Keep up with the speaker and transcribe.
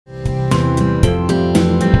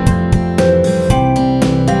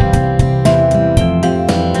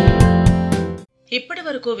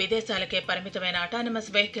వరకు విదేశాలకే పరిమితమైన autonomous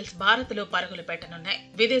vehicles భారత్లో పరుగులు పెట్టనున్నాయి.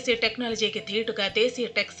 విదేశీ టెక్నాలజీకి ధీటుగా దేశీయ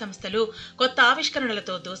టెక్ సంస్థలు కొత్త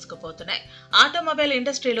ఆవిష్కరణలతో దూసుకుపోతున్నాయి. ఆటోమొబైల్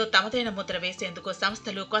ఇండస్ట్రీలో తమదైన ముద్ర వేసేందుకు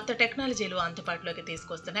సంస్థలు కొత్త టెక్నాలజీలు అందుబాటులోకి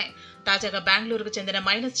తీసుకొస్తున్నాయి. తాజాగా బెంగళూరుకు చెందిన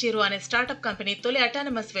 -0 అనే స్టార్టప్ కంపెనీ తొలి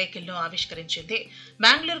అటానమస్ వెహికల్ ను ఆవిష్కరించింది.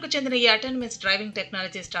 బెంగళూరుకు చెందిన ఈ autonomous driving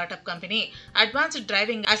technology startup company advanced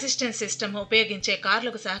driving assistance system ఉపయోగించే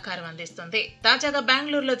కార్లకు సహకారం అందిస్తుంది. తాజాగా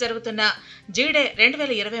బెంగళూరులో జరుగుతున్న జీడే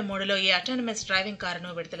 2023లో ఈ అటానమస్ డ్రైవింగ్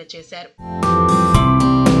కారును విడుదల చేశారు.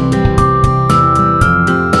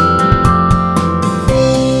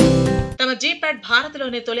 తమ జీప్యాడ్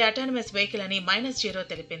భారత్లోని తొలి అటానమస్ వెహికల్ అని -0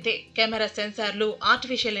 తెలిపింది. కెమెరా సెన్సార్లు,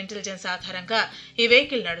 ఆర్టిఫిషియల్ ఇంటెలిజెన్స్ ఆధారంగా ఈ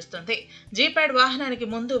వెహికల్ నడుస్తుంది. జీప్యాడ్ వాహనానికి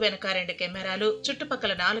ముందు వెనుక 2 కెమెరాలు,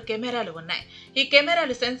 చుట్టుపక్కల 4 కెమెరాలు ఉన్నాయి. ఈ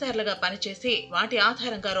కెమెరాలు సెన్సార్లుగా పనిచేసి వాటి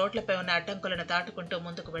ఆధారంగా రోడ్లపై ఉన్న అడ్డంకులను దాటుకుంటూ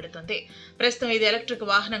ముందుకు వెడుతుంది. ప్రస్తుతం ఇది ఎలక్ట్రిక్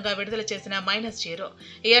వాహనంగా విడుదల చేసిన -0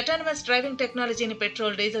 ఈ అటానమస్ డ్రైవింగ్ టెక్నాలజీని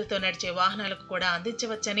పెట్రోల్, డీజిల్ తో నడిచే వాహనాలకు కూడా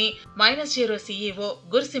అందించవచ్చని -0 సీఈఓ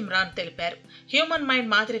గుర్సిమ్రాన్ తెలిపారు. హ్యూమన్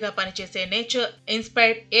మైండ్ మాదిరిగా పనిచేసే నేచర్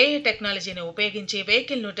ఇన్స్పైర్డ్ ఏఐ టెక్నాలజీని ఉపయోగించి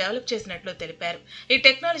వెహికల్ ను డెవలప్ చేసినట్లు తెలిపారు. ఈ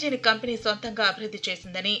టెక్నాలజీని కంపెనీ సొంతంగా అభివృద్ధి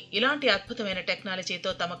చేసిందని, ఇలాంటి అద్భుతమైన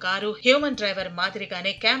టెక్నాలజీతో తమ కారు హ్యూమన్ డ్రైవర్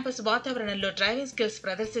మాదిరిగానే క్యాంపస్ వాతావరణంలో డ్రైవింగ్ స్కిల్స్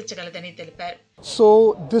ప్రదర్శించగలదని తెలిపారు. So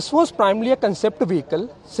this was primarily a concept vehicle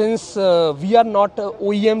since we are not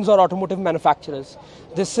OEMs or automotive manufacturers.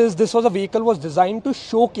 This was a vehicle was designed to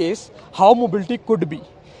showcase how mobility could be.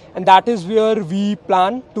 And that is where we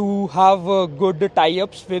plan to have good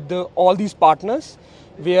tie-ups with all these partners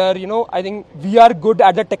where, I think we are good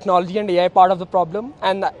at the technology and AI part of the problem.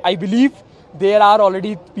 And I believe there are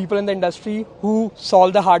already people in the industry who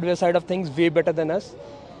solve the hardware side of things way better than us.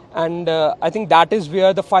 And I think that is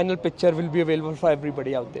where the final picture will be available for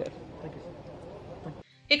everybody out there.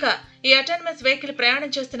 ఇక ఈ autonomous vehicle ప్రయాణం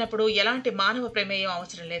చేస్తున్నప్పుడు ఎలాంటి మానవ ప్రమేయం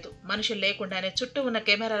అవసరం లేదు. మనుషులు లేకుండానే చుట్టూ ఉన్న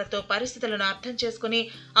కెమెరాలతో పరిస్థితులను అర్థం చేసుకుని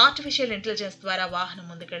ఆర్టిఫిషియల్ ఇంటెలిజెన్స్ ద్వారా వాహనం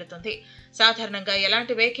ముందుకెడుతుంది. సాధారణంగా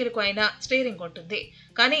ఎలాంటి వెహికల్ కు అయినా స్టీరింగ్ ఉంటుంది.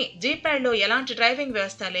 కానీ జీప్యాడ్ లో ఎలాంటి డ్రైవింగ్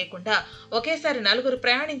వ్యవస్థ లేకుండా ఒకేసారి 4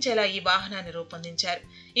 ప్రయాణించేలా ఈ వాహనాన్ని రూపొందించారు.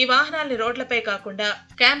 ఈ వాహనాల్ని రోడ్లపై కాకుండా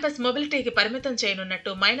క్యాంపస్ మొబిలిటీకి పరిమితం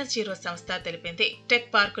చేయనున్నట్టు -0 సంస్థ తెలిపింది. టెక్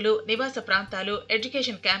పార్కులు, నివాస ప్రాంతాలు,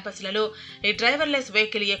 ఎడ్యుకేషన్ క్యాంపస్లలో ఈ డ్రైవర్లెస్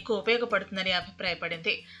వెహికల్ ఎక్కువ ఉపయోగపడుతుందని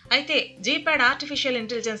అభిప్రాయపడింది. అయితే జీప్యాడ్ ఆర్టిఫిషియల్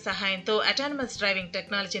ఇంటెలిజెన్స్ సహాయంతో అటానమస్ డ్రైవింగ్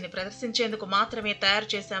టెక్నాలజీని ప్రదర్శించేందుకు మాత్రమే తయారు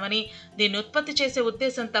చేశామని, దీన్ని ఉత్పత్తి చేసే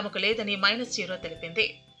ఉద్దేశం తమకు లేదని -0 తెలిపింది.